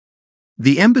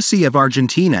The Embassy of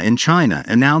Argentina in China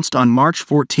announced on March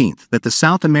 14 that the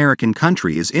South American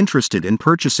country is interested in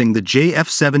purchasing the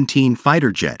JF-17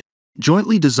 fighter jet,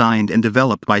 jointly designed and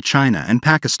developed by China and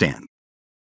Pakistan.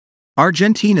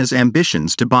 Argentina's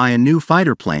ambitions to buy a new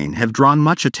fighter plane have drawn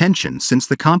much attention since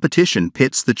the competition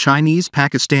pits the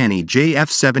Chinese-Pakistani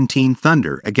JF-17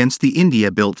 Thunder against the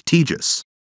India-built Tejas.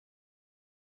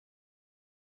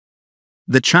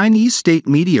 The Chinese state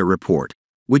media report,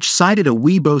 which cited a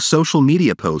Weibo social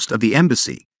media post of the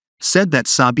embassy, said that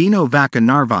Sabino Vaca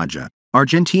Narvaja,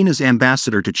 Argentina's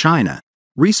ambassador to China,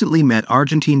 recently met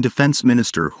Argentine Defense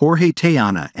Minister Jorge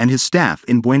Tejana and his staff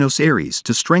in Buenos Aires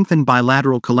to strengthen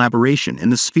bilateral collaboration in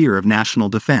the sphere of national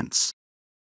defense.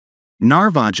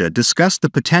 Narvaja discussed the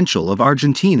potential of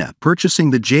Argentina purchasing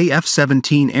the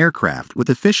JF-17 aircraft with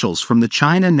officials from the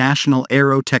China National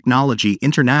Aero Technology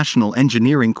International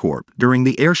Engineering Corp during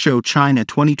the Airshow China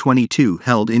 2022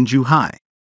 held in Zhuhai.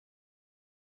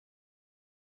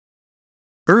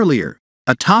 Earlier,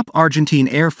 a top Argentine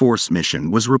Air Force mission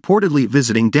was reportedly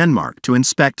visiting Denmark to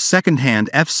inspect second-hand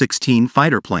F-16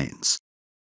 fighter planes.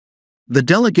 The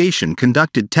delegation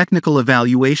conducted technical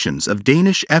evaluations of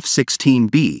Danish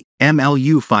F-16B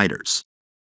MLU fighters.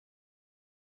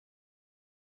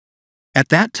 At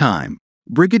that time,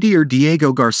 Brigadier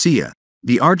Diego Garcia,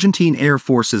 the Argentine Air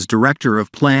Force's Director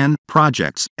of Plan,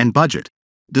 Projects, and Budget,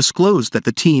 disclosed that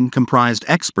the team comprised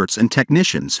experts and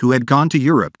technicians who had gone to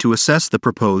Europe to assess the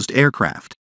proposed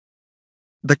aircraft.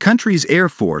 The country's Air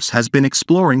Force has been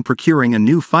exploring procuring a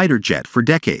new fighter jet for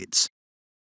decades.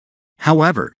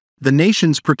 However, the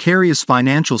nation's precarious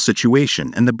financial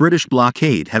situation and the British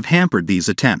blockade have hampered these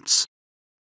attempts.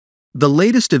 The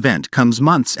latest event comes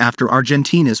months after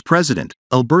Argentina's president,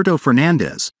 Alberto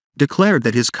Fernandez, declared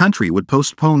that his country would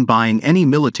postpone buying any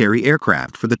military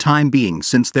aircraft for the time being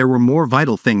since there were more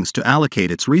vital things to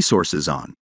allocate its resources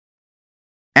on.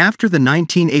 After the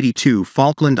 1982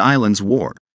 Falkland Islands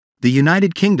War, the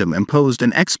United Kingdom imposed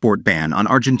an export ban on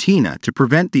Argentina to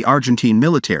prevent the Argentine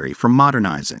military from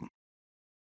modernizing.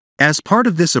 As part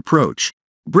of this approach,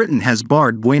 Britain has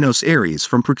barred Buenos Aires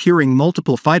from procuring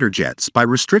multiple fighter jets by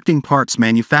restricting parts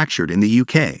manufactured in the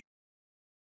UK.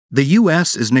 The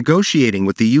US is negotiating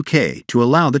with the UK to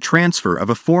allow the transfer of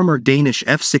a former Danish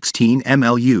F-16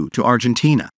 MLU to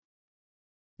Argentina.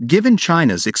 Given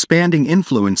China's expanding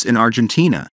influence in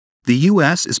Argentina, the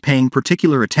US is paying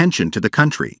particular attention to the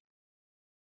country.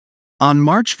 On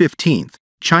March 15,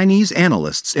 Chinese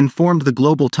analysts informed the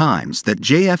Global Times that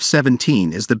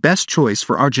JF-17 is the best choice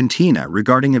for Argentina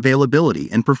regarding availability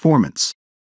and performance.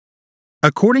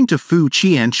 According to Fu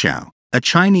Qianxiao, a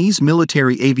Chinese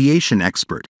military aviation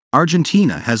expert,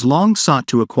 Argentina has long sought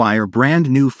to acquire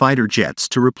brand-new fighter jets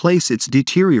to replace its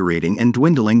deteriorating and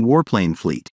dwindling warplane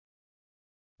fleet.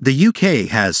 The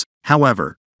UK has,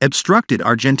 however, obstructed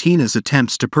Argentina's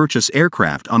attempts to purchase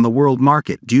aircraft on the world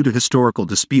market due to historical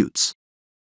disputes.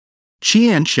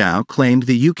 Qianxiao claimed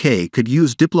the UK could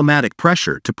use diplomatic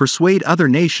pressure to persuade other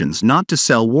nations not to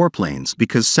sell warplanes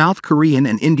because South Korean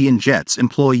and Indian jets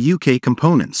employ UK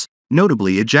components,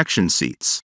 notably ejection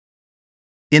seats.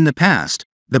 In the past,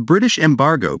 the British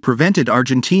embargo prevented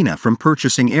Argentina from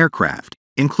purchasing aircraft,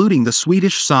 including the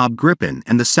Swedish Saab Gripen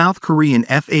and the South Korean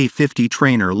Fa-50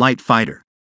 trainer light fighter.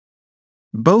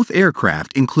 Both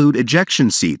aircraft include ejection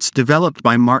seats developed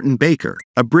by Martin Baker,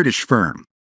 a British firm.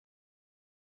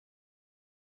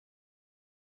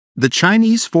 The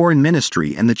Chinese Foreign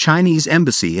Ministry and the Chinese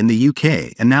Embassy in the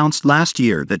UK announced last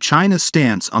year that China's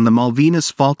stance on the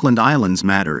Malvinas Falkland Islands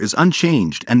matter is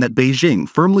unchanged and that Beijing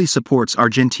firmly supports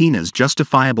Argentina's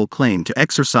justifiable claim to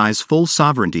exercise full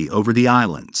sovereignty over the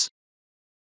islands.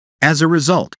 As a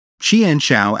result,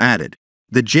 Qianxiao added,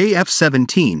 the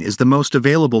JF-17 is the most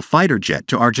available fighter jet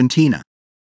to Argentina.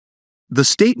 The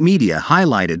state media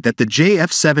highlighted that the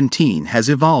JF-17 has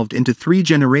evolved into 3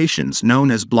 generations known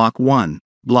as Block 1,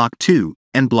 Block 2,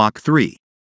 and Block 3.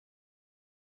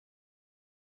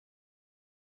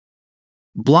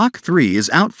 Block 3 is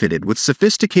outfitted with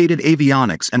sophisticated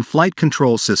avionics and flight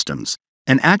control systems,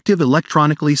 an active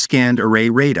electronically scanned array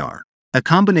radar, a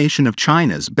combination of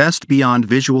China's best beyond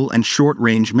visual and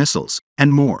short-range missiles,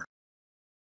 and more.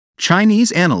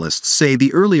 Chinese analysts say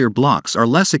the earlier blocks are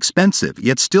less expensive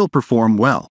yet still perform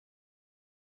well.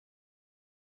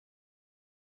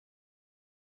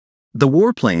 The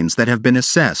warplanes that have been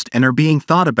assessed and are being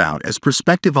thought about as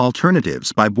prospective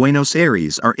alternatives by Buenos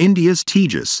Aires are India's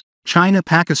Tejas,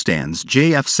 China-Pakistan's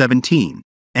JF-17,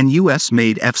 and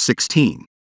US-made F-16.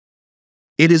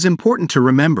 It is important to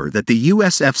remember that the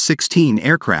US F-16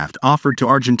 aircraft offered to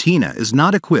Argentina is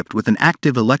not equipped with an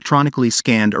active electronically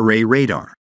scanned array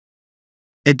radar.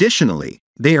 Additionally,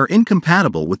 They are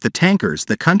incompatible with the tankers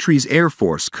the country's Air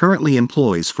Force currently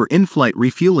employs for in-flight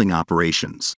refueling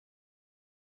operations.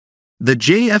 The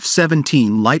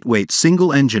JF-17 lightweight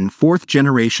single-engine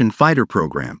fourth-generation fighter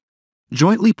program,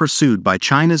 jointly pursued by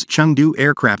China's Chengdu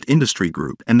Aircraft Industry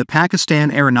Group and the Pakistan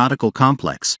Aeronautical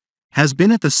Complex, has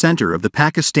been at the center of the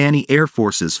Pakistani Air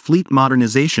Force's fleet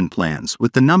modernization plans,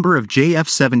 with the number of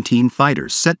JF-17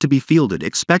 fighters set to be fielded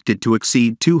expected to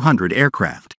exceed 200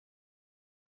 aircraft.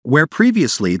 Where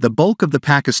previously the bulk of the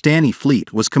Pakistani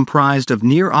fleet was comprised of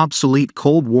near-obsolete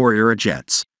Cold War-era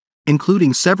jets,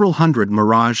 including several hundred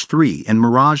Mirage 3 and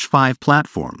Mirage 5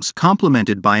 platforms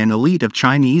complemented by an elite of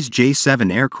Chinese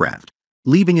J-7 aircraft,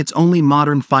 leaving its only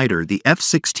modern fighter, the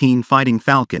F-16 Fighting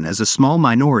Falcon, as a small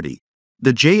minority,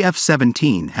 the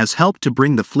JF-17 has helped to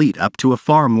bring the fleet up to a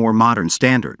far more modern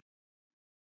standard.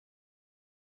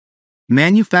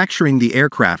 Manufacturing the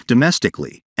aircraft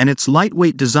domestically, and its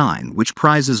lightweight design, which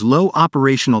prizes low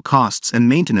operational costs and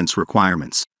maintenance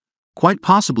requirements, quite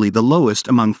possibly the lowest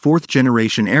among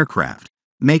fourth-generation aircraft,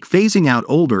 make phasing out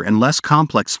older and less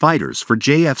complex fighters for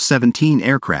JF-17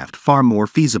 aircraft far more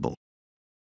feasible.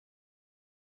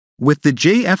 With the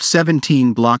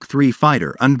JF-17 Block 3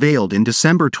 fighter unveiled in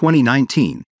December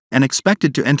 2019 and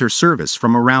expected to enter service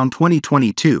from around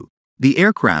 2022, the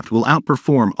aircraft will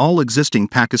outperform all existing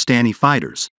Pakistani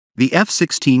fighters, the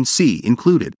F-16C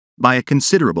included, by a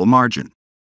considerable margin.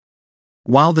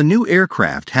 While the new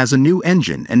aircraft has a new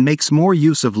engine and makes more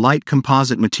use of light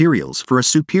composite materials for a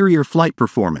superior flight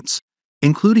performance,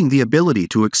 including the ability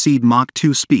to exceed Mach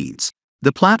 2 speeds,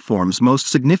 the platform's most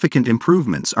significant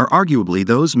improvements are arguably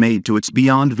those made to its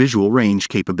beyond visual range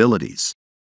capabilities.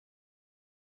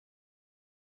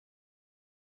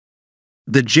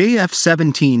 The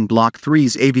JF-17 Block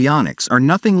 3's avionics are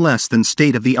nothing less than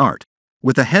state-of-the-art,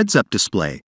 with a heads-up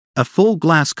display, a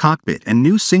full-glass cockpit and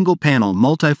new single-panel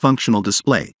multifunctional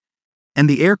display, and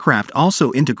the aircraft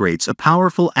also integrates a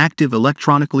powerful active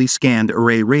electronically scanned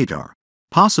array radar,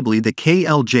 possibly the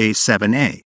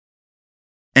KLJ-7A.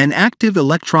 An active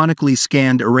electronically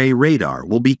scanned array radar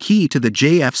will be key to the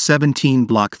JF-17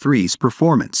 Block 3's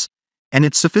performance, and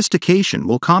its sophistication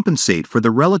will compensate for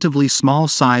the relatively small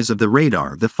size of the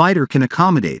radar the fighter can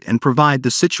accommodate and provide the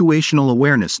situational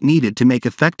awareness needed to make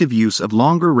effective use of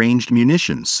longer-ranged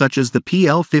munitions such as the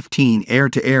PL-15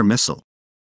 air-to-air missile.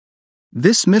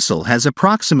 This missile has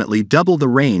approximately double the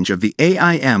range of the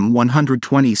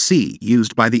AIM-120C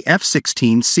used by the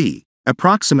F-16C,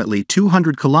 approximately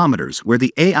 200 kilometers, where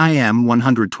the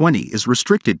AIM-120 is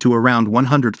restricted to around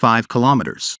 105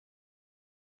 kilometers.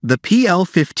 The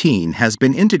PL-15 has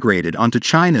been integrated onto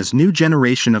China's new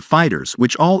generation of fighters,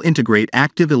 which all integrate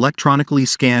active electronically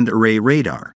scanned array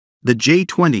radar, the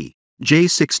J-20,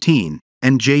 J-16,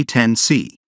 and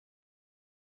J-10C.